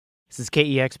This is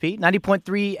KEXP,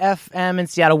 90.3 FM in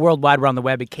Seattle, worldwide. We're on the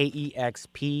web at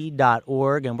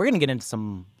kexp.org, and we're going to get into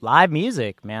some live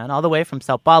music, man, all the way from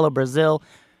Sao Paulo, Brazil,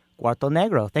 Cuarto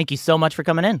Negro. Thank you so much for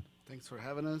coming in. Thanks for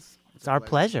having us. It's our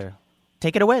pleasure.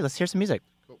 Take it away. Let's hear some music.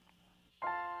 Cool.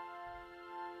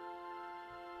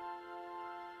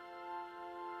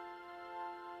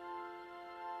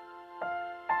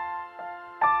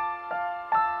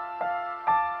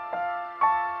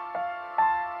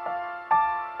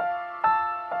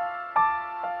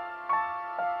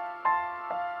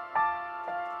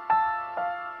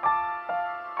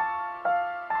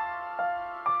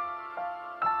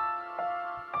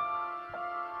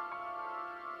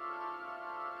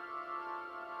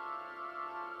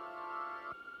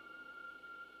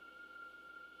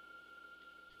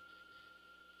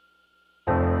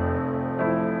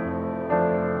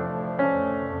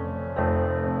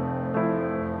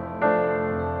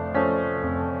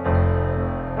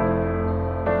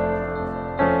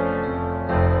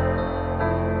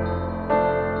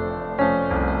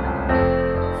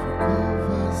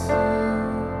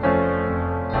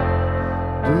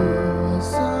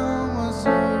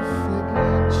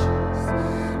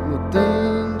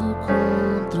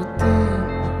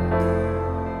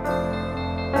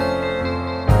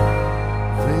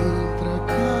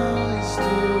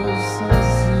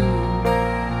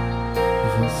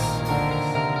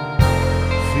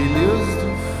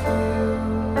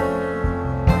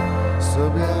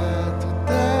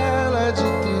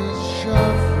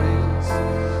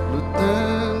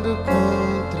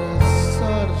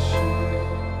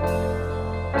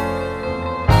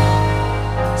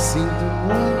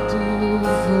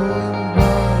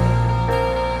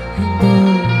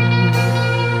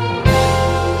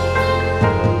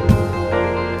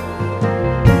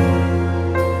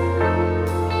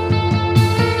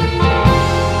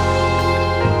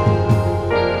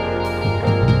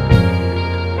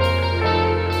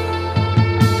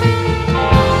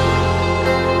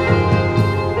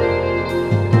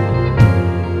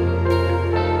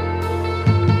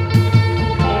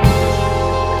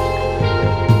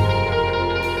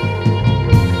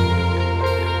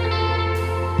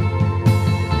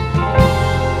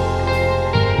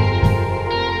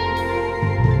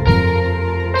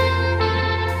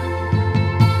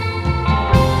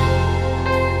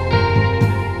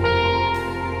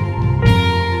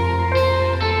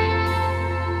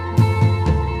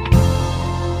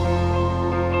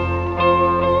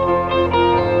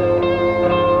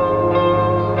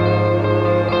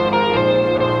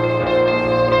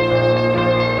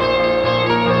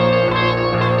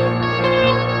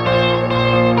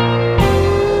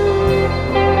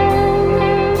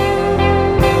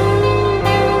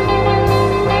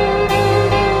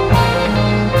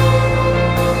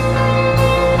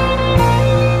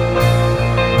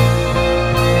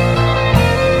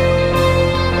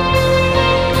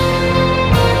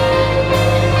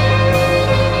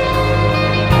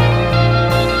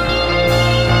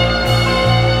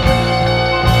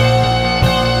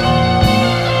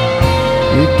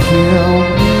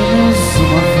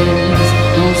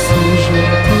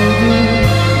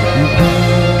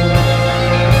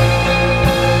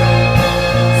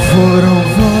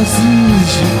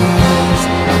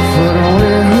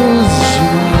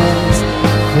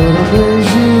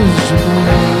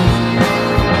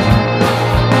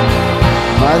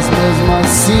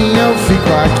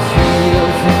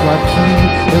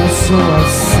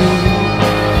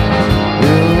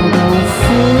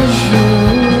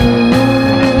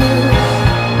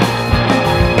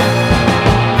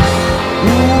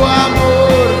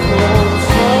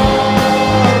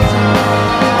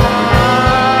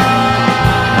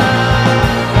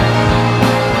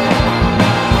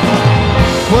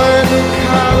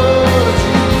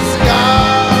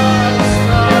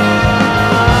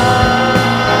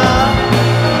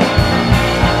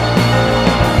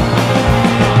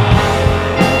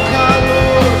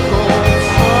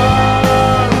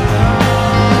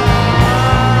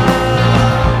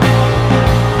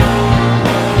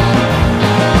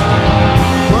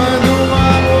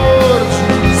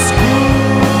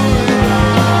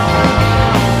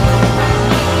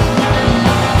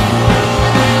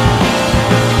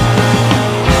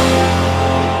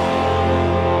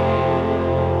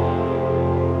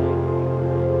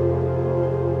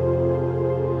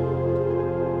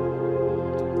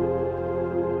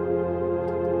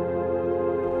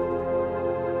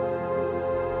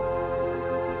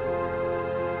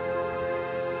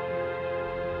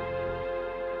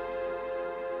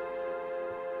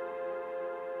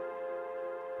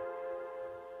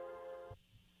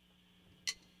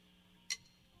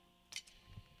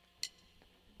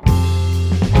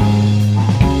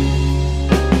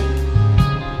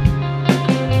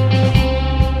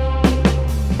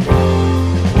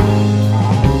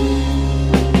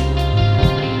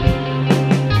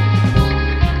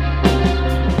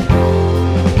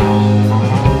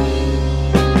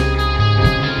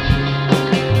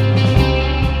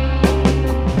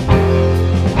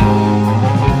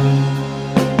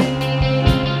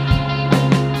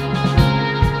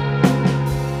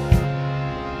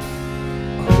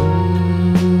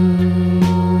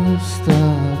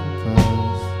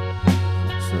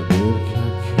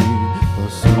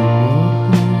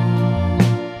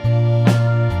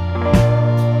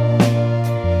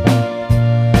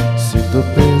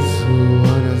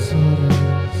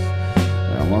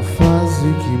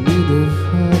 que me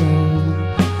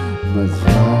devora, mas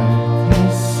vai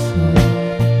passar.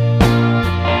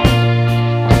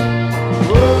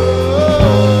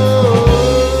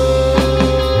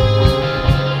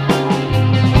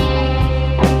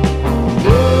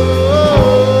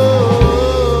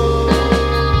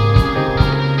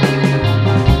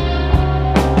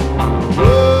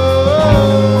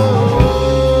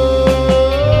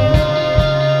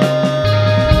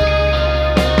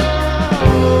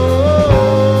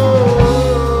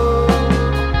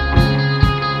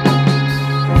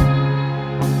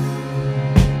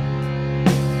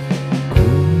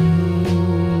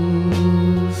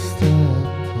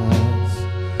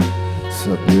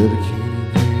 Saber que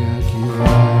ninguém aqui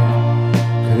vai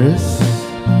crescer.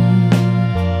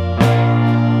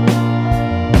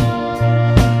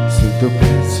 Sinto o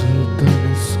peso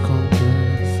das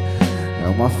contas, é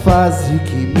uma fase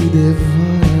que me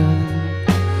devora,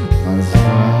 mas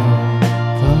vai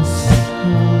passar.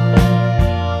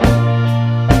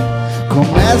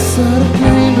 Começa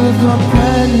ardendo tua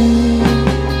pele,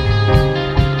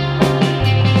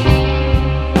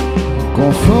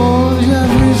 confunde a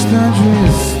vista de um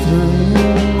estranho,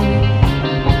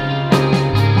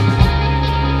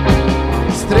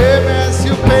 estremece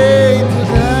o peito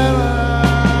dela,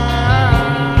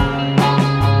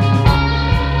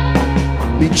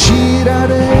 me tira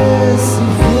desse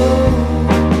voo,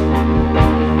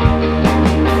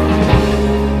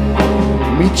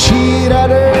 me tira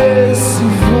desse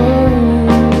voo,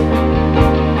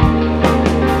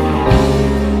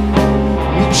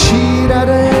 me tira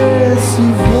desse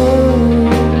voo,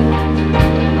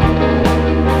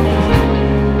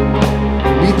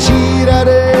 me tira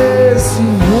desse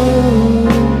voo.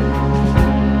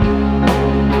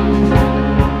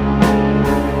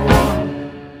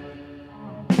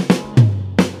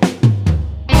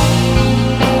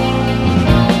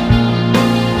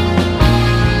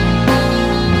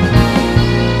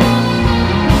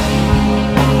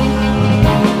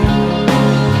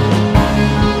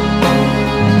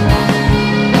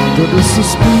 Todo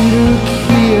suspiro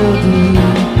que eu dei,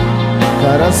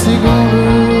 cada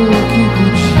segundo que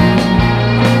pedi,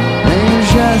 nem um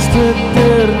gesto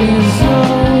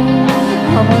eternizou.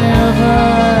 Amanhã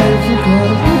vai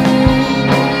ficar bem,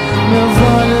 meus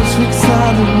olhos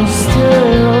fixados nos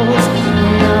teus,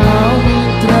 minha alma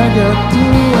entregue à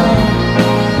tua,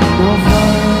 não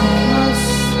vai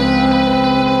passar.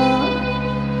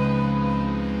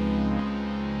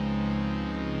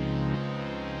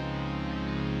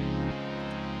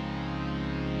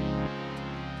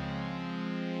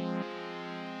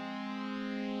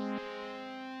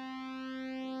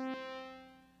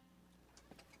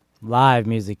 Live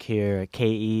music here at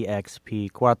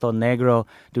KEXP. Cuarto Negro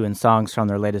doing songs from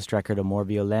their latest record, Amor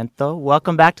Violento.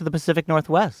 Welcome back to the Pacific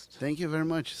Northwest. Thank you very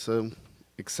much. So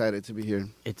excited to be here.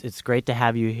 It's great to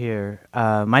have you here.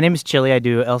 My name is Chili. I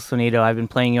do El Sonido. I've been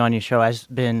playing you on your show. I've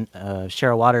been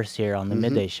Cheryl Waters here on the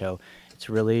Midday Show. It's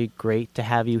really great to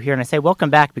have you here. And I say welcome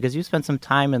back because you spent some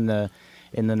time in the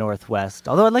Northwest.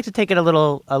 Although I'd like to take it a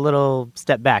little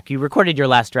step back. You recorded your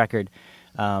last record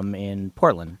in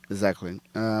Portland. Exactly.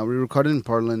 We recorded in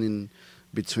Portland in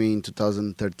between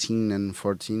 2013 and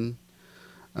 14.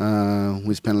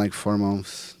 We spent like 4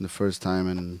 months the first time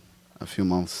and a few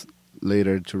months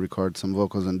later to record some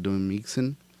vocals and doing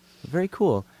mixing. Very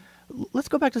cool. Let's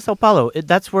go back to Sao Paulo.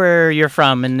 That's where you're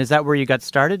from, and is that where you got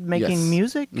started making Yes.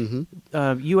 music?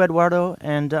 Mm-hmm. You, Eduardo,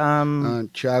 and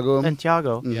Thiago. and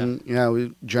Thiago. Mm-hmm. Yeah,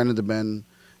 we joined the band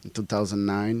in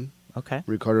 2009. Okay.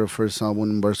 Recorded our first album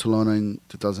in Barcelona in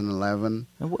 2011.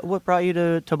 And what brought you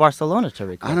to Barcelona to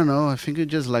record? I don't know. I think we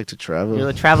just like to travel. You're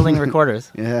the traveling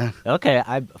recorders. Yeah. Okay,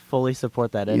 I fully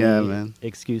support that. Any Yeah, man.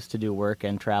 excuse to do work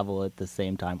and travel at the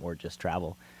same time, or just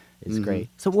travel, is Mhm. great.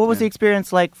 So, what was Yeah. the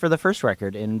experience like for the first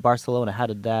record in Barcelona? How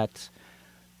did that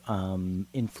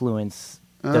influence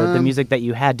the music that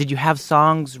you had? Did you have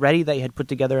songs ready that you had put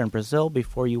together in Brazil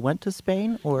before you went to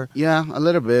Spain, or? Yeah, a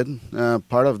little bit.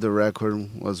 Part of the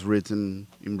record was written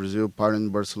in Brazil, part in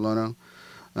Barcelona.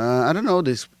 I don't know,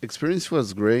 this experience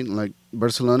was great. Like,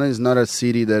 Barcelona is not a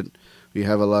city that we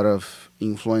have a lot of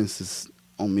influences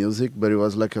on music, but it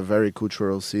was like a very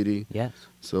cultural city. Yes.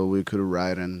 So we could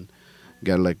write and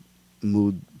get like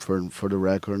mood for the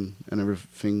record and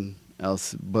everything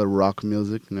else but rock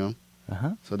music, you know?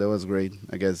 Uh-huh. So that was great.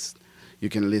 I guess you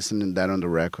can listen to that on the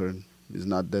record. It's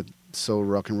not that so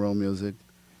rock and roll music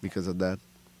because of that.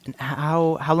 And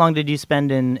how long did you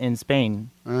spend in Spain?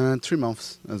 3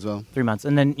 months as well. 3 months.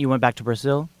 And then you went back to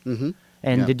Brazil? Mm-hmm.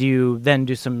 And Yeah. did you then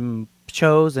do some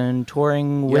shows and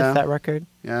touring with Yeah. that record?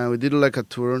 Yeah, we did like a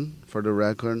tour for the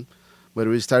record, but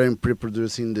we started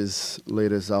pre-producing this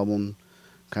latest album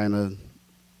kind of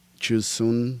choose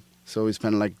soon. So we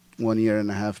spent like 1.5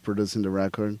 years producing the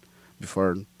record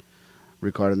before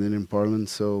recording it in Portland.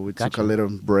 So we took Gotcha. a little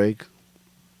break.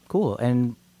 Cool.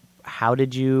 And how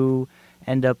did you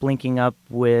end up linking up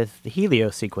with the Helio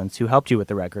Sequence, who helped you with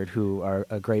the record, who are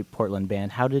a great Portland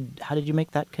band? How did you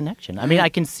make that connection? I mean, I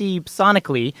can see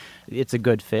sonically it's a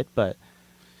good fit, but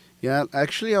Yeah,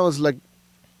 actually, I was like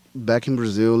back in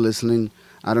Brazil listening.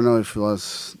 I don't know if it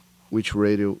was which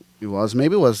radio it was.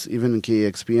 Maybe it was even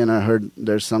KEXP, and I heard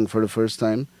their song for the first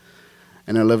time.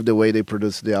 And I loved the way they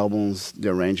produced the albums, the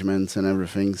arrangements, and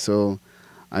everything. So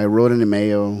I wrote an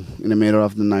email in the middle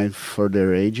of the night for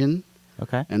their agent.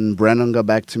 okay. And Brandon got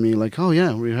back to me like, oh,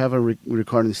 yeah, we have a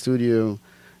recording studio,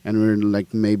 and we're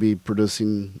like maybe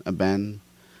producing a band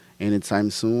anytime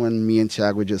soon. And me and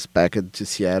Thiago just packed it to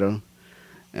Seattle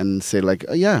and say like,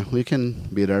 oh, yeah, we can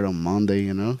be there on Monday,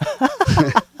 you know,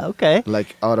 Okay.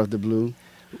 like out of the blue.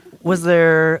 Was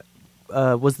there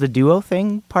was the duo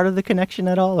thing part of the connection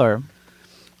at all, or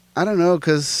I don't know,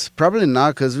 probably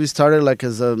not, because we started like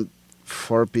as a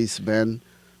 4-piece band.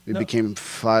 We No. became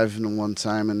 5 in one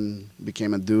time and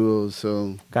became a duo.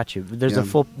 So got you? There's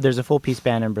Yeah. a full piece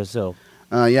band in Brazil.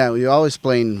 yeah, we always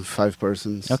play in 5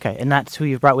 persons. Okay, and that's who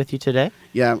you've brought with you today.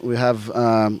 Yeah, we have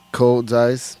Cold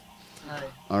Dice,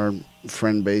 our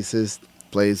friend bassist,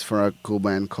 plays for a cool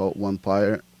band called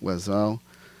Vampire as well.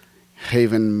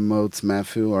 Haven Motes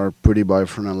Matthew, our pretty boy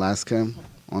from Alaska,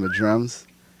 on the drums.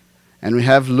 And we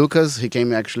have Lucas, he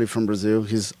came actually from Brazil.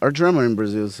 He's our drummer in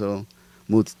Brazil, so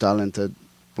multi-talented,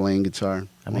 playing guitar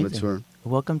on the Amazing. tour.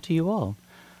 Welcome to you all.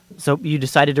 So you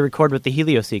decided to record with the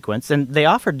Helio Sequence, and they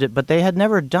offered it, but they had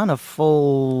never done a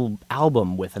full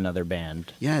album with another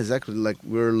band. Yeah, exactly. Like,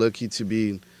 we're lucky to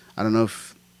be, I don't know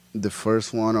if the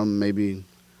first one or maybe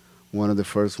one of the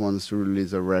first ones to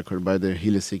release a record by the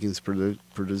Helio Sequence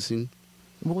producing.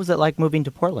 What was it like moving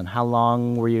to Portland? How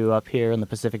long were you up here in the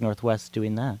Pacific Northwest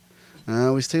doing that?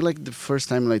 We stayed like the first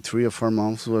time like 3 or 4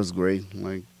 months. It was great.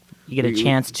 Like, You get a We-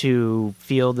 chance to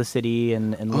feel the city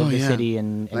and live Oh, the yeah. city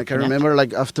and like I connect. remember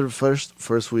like after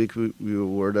first week we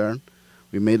were there,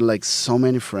 we made like so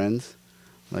many friends.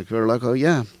 Like we were like, oh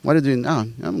yeah, what are you doing now?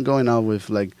 I'm going out with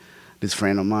like this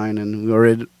friend of mine, and we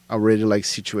already like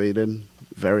situated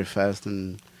very fast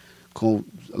and cool.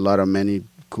 A lot of many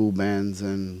cool bands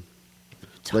and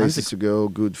places to go,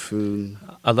 good food.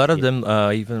 A lot of Yeah.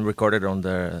 them even recorded on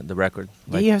the record.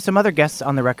 Yeah, you have some other guests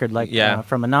on the record, like Yeah.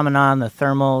 from Phenomenon, the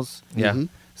Thermals. Yeah. Mhm.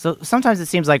 So sometimes it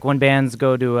seems like when bands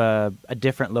go to a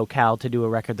different locale to do a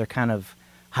record, they're kind of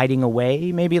hiding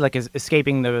away, maybe like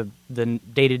escaping the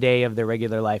day-to-day of their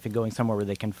regular life and going somewhere where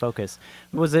they can focus.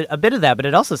 Was it a bit of that, but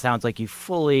it also sounds like you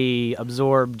fully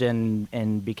absorbed and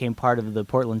became part of the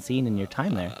Portland scene in your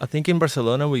time there. I think in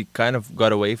Barcelona we kind of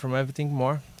got away from everything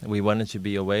more. We wanted to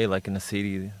be away, like in a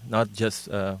city, not just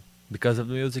because of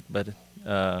the music, but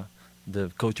the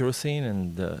cultural scene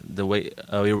and the way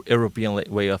European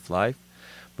way of life.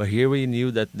 But here we knew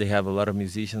that they have a lot of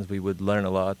musicians. We would learn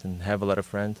a lot and have a lot of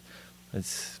friends.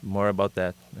 It's more about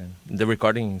that. And the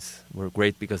recordings were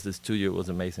great because the studio was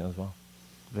amazing as well.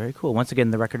 Very cool. Once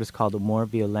again, the record is called Amor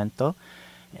Violento.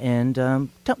 And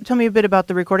tell me a bit about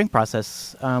the recording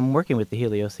process working with the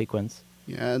Helio Sequence.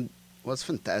 Yeah, it was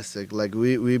fantastic. Like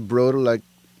we brought like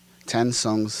 10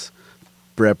 songs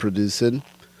pre-produced,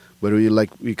 but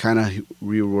we kind of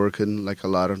reworking like a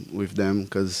lot with them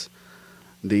because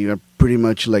they are pretty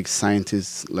much like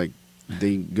scientists. Like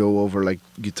they go over like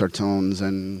guitar tones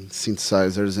and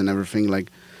synthesizers and everything like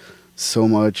so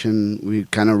much, and we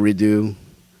kind of redo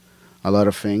a lot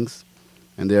of things.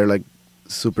 And they're like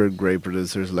super great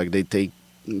producers. Like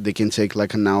they can take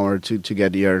like an hour to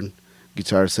get your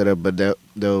guitar set up, but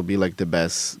they'll be like the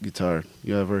best guitar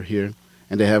you ever hear.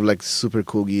 And they have like super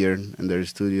cool gear in their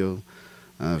studio,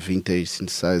 vintage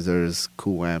synthesizers,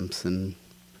 cool amps, and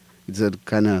it's a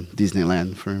kind of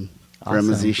Disneyland for a Awesome.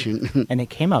 musician. And it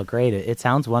came out great. It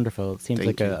sounds wonderful. It seems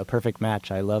Thank like you. a perfect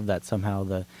match. I love that somehow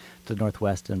the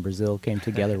Northwest and Brazil came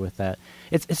together with that.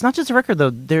 It's not just a record, though.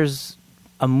 There's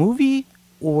a movie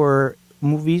or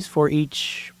movies for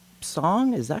each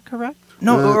song. Is that correct?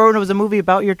 No, or it was a movie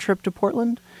about your trip to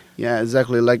Portland? Yeah,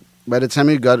 exactly. Like by the time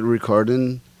we got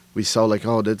recording, we saw like,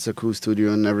 oh, that's a cool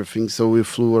studio and everything. So we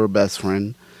flew our best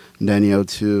friend Daniel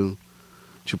to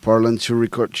Portland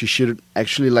to shoot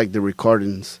actually like the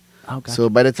recordings. Oh, gotcha. So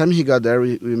by the time he got there,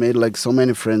 we made like so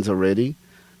many friends already.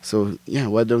 So yeah,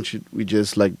 why don't we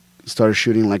just like start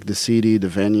shooting like the city, the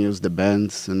venues, the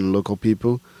bands, and local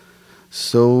people.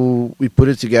 So we put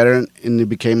it together, and it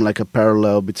became like a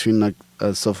parallel between like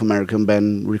a South American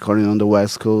band recording on the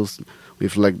West Coast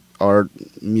with like our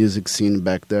music scene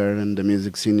back there and the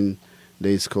music scene in the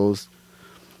East Coast.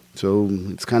 So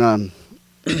it's kind of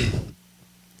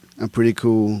a pretty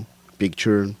cool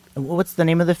picture. What's the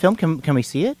name of the film? Can we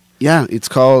see it? Yeah, it's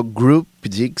called Group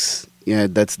Pdix. Yeah,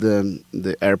 that's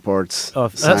the airport's Oh,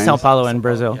 sign. Sao Paulo in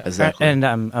Brazil. Yeah. Exactly.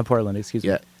 And Portland, excuse me.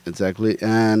 Yeah, exactly.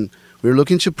 And we're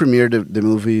looking to premiere the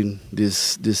movie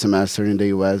this semester in the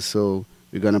US, so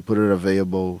we're gonna put it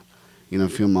available in a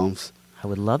few months. I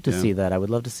would love to Yeah. see that. I would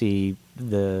love to see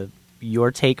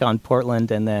your take on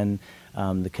Portland and then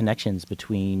the connections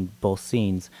between both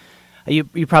scenes.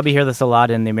 You probably hear this a lot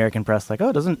in the American press, like, oh,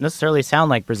 it doesn't necessarily sound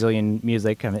like Brazilian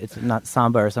music. I mean, it's not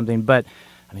samba or something, but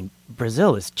I mean,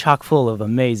 Brazil is chock full of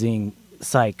amazing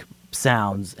psych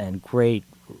sounds and great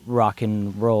rock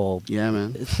and roll. Yeah,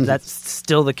 man. That's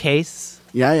still the case?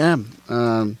 Yeah,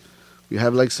 yeah. We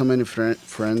have like so many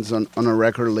friends on a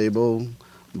record label,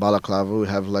 Balaclava. We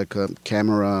have like a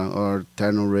Camera or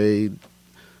Terno Ray,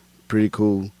 pretty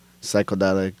cool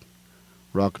psychedelic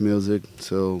rock music.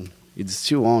 So it's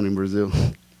still on in Brazil.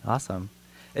 Awesome.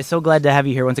 I'm so glad to have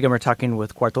you here. Once again, we're talking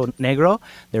with Cuarto Negro.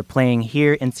 They're playing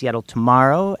here in Seattle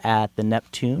tomorrow at the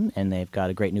Neptune, and they've got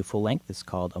a great new full length. It's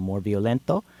called Amor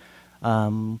Violento.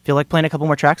 Feel like playing a couple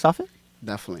more tracks off it?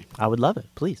 Definitely. I would love it.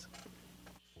 Please.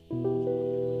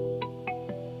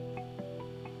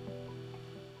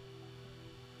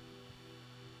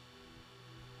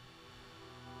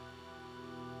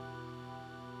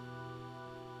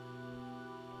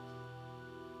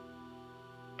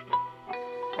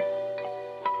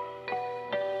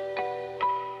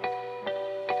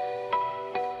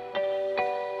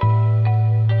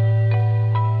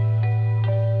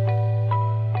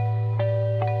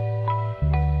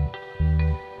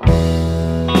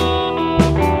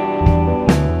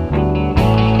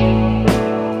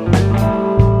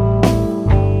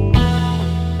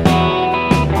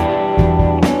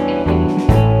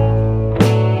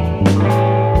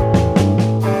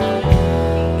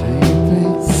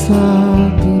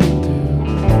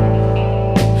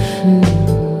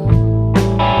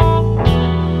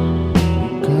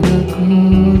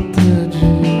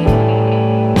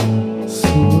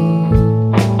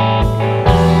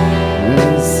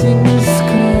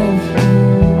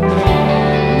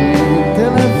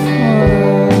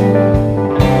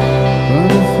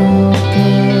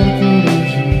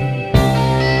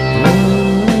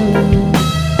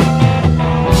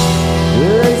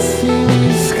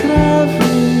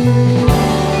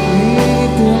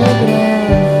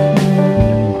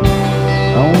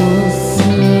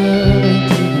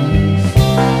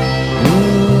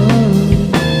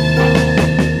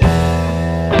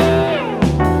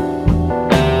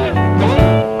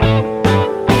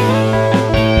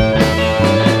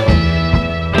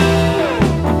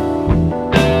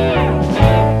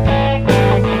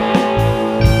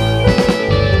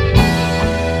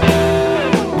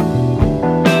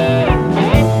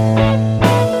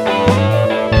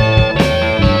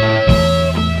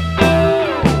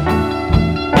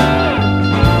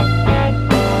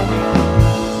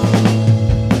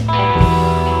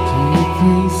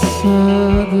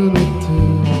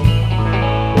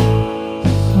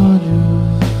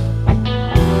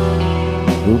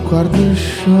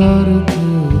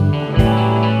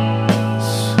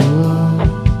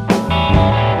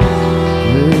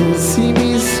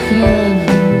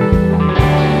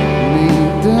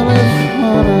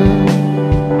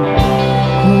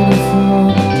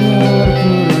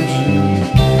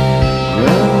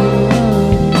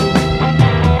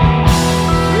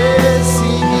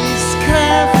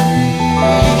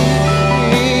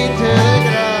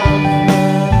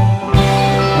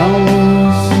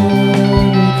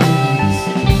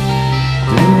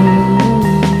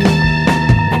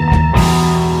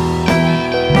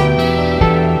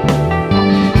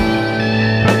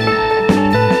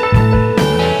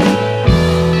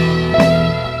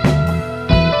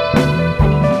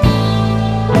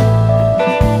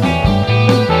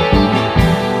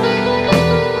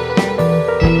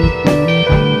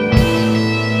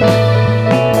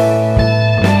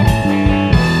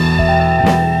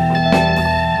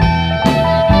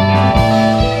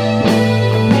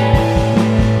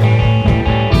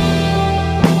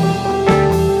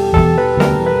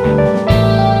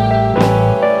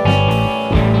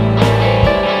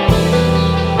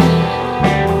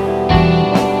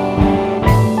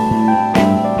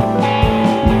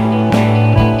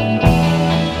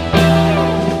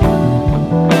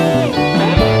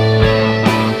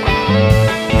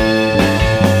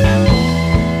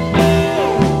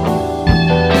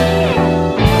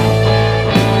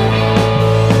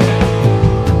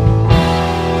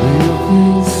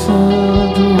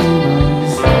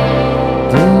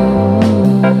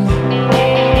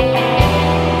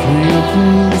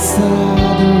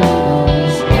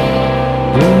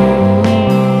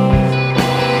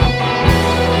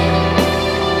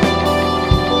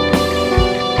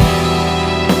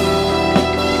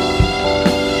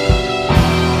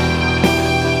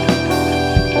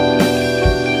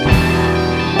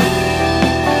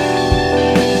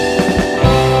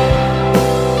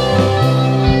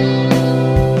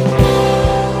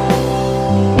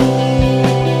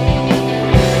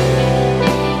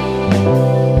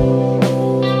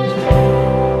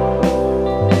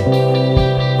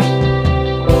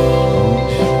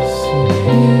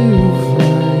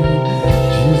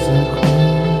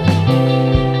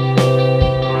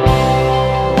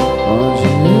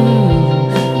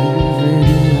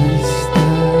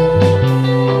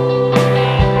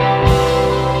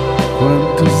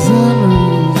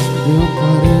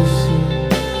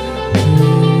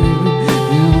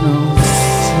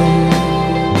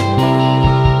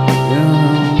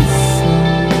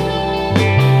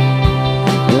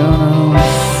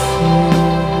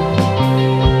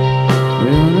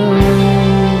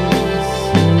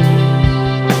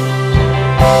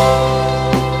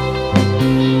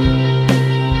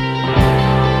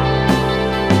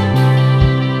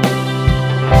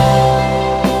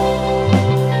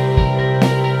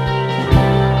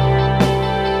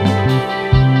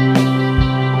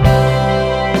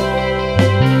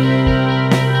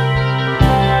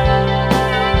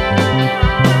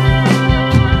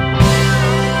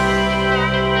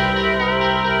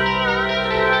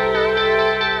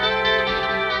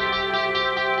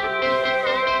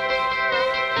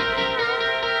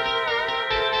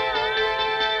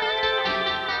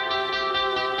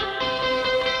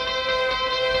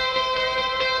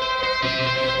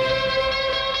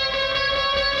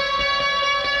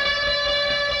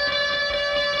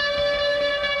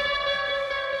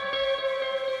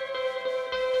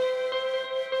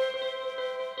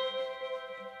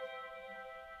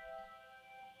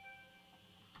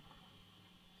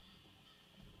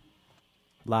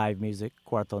 Live music,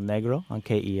 Cuarto Negro on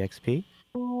KEXP.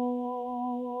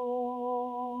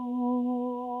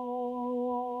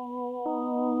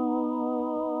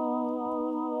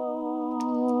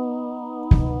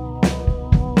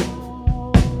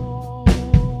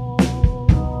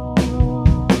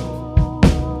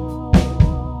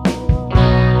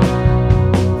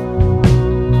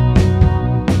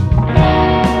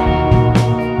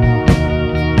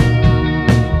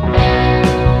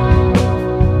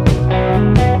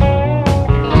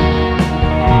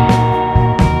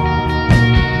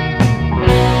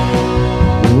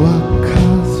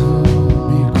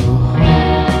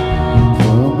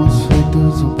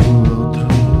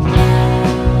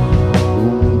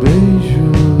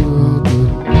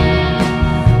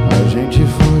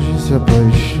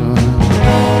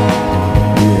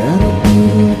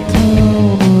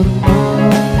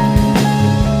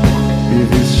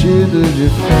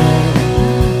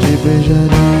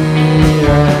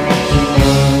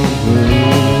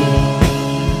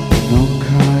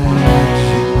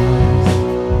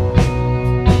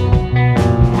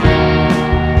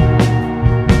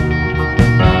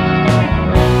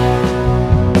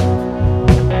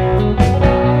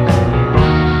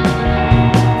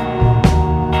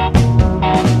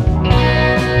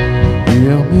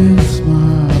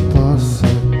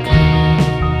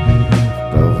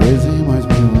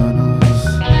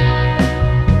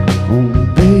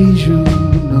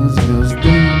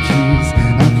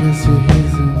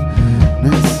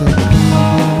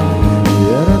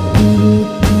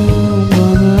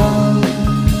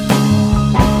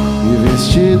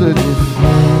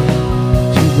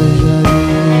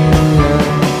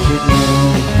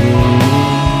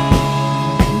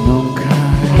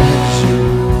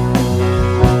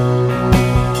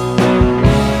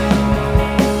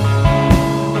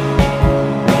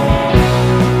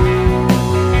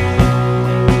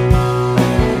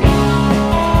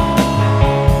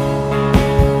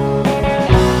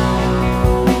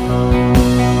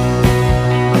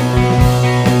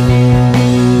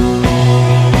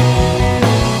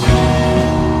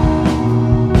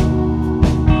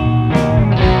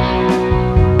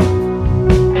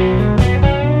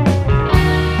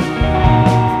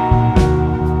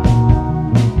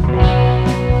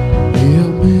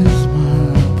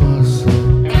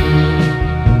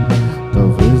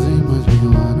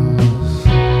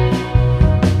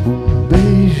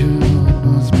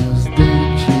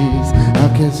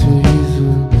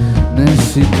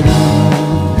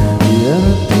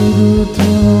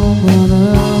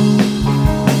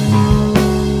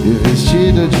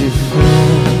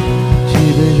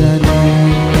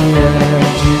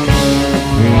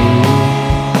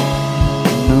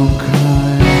 Não cai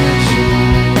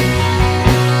demais.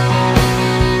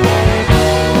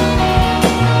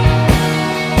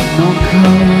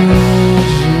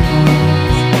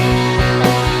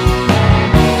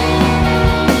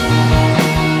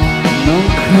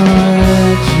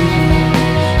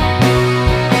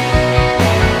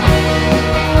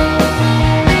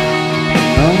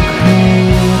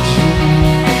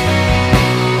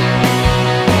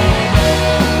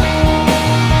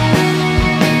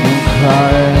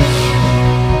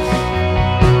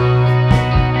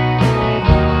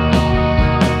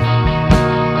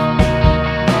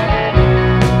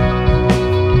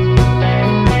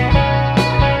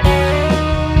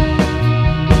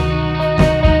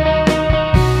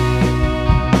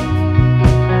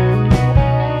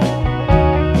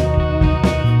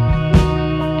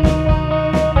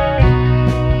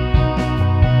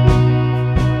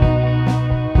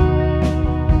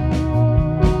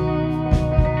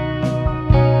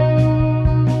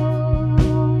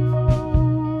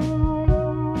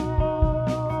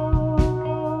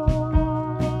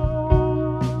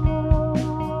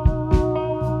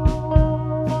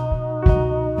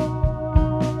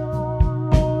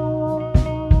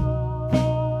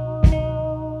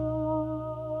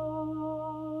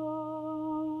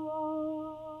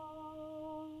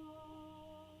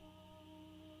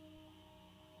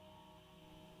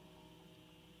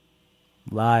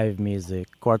 live music.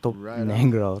 Cuarto Right on.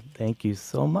 Negro, thank you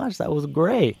so much. That was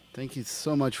great. Thank you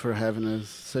so much for having us.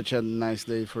 Such a nice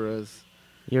day for us.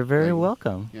 You're very Thank you.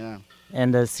 welcome. Yeah.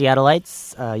 And the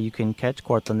Seattleites, you can catch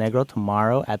Cuarto Negro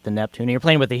tomorrow at the Neptune. You're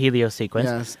playing with the Helio sequence.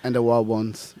 Yes, and the Wild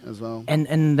Ones as well. And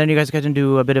then you guys get to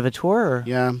do a bit of a tour? Or?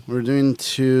 Yeah, we're doing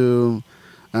to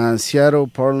Seattle,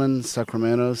 Portland,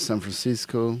 Sacramento, San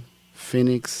Francisco,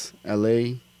 Phoenix,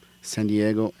 LA, San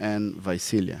Diego, and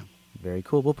Visalia. Very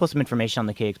cool. We'll post some information on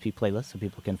the KXP playlist so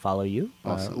people can follow you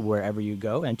Awesome. wherever you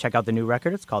go and check out the new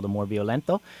record. It's called Amor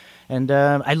Violento. And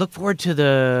I look forward to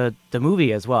the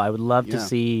movie as well. I would love to Yeah.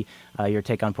 see your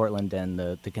take on Portland and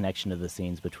the connection to the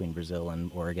scenes between Brazil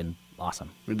and Oregon. Awesome.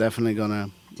 We're definitely going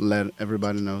to let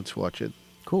everybody know to watch it.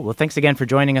 Cool. Well, thanks again for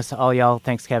joining us, all y'all.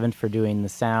 Thanks, Kevin, for doing the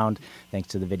sound. Thanks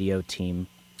to the video team.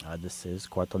 This is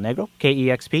Cuarto Negro,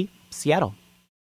 KEXP, Seattle.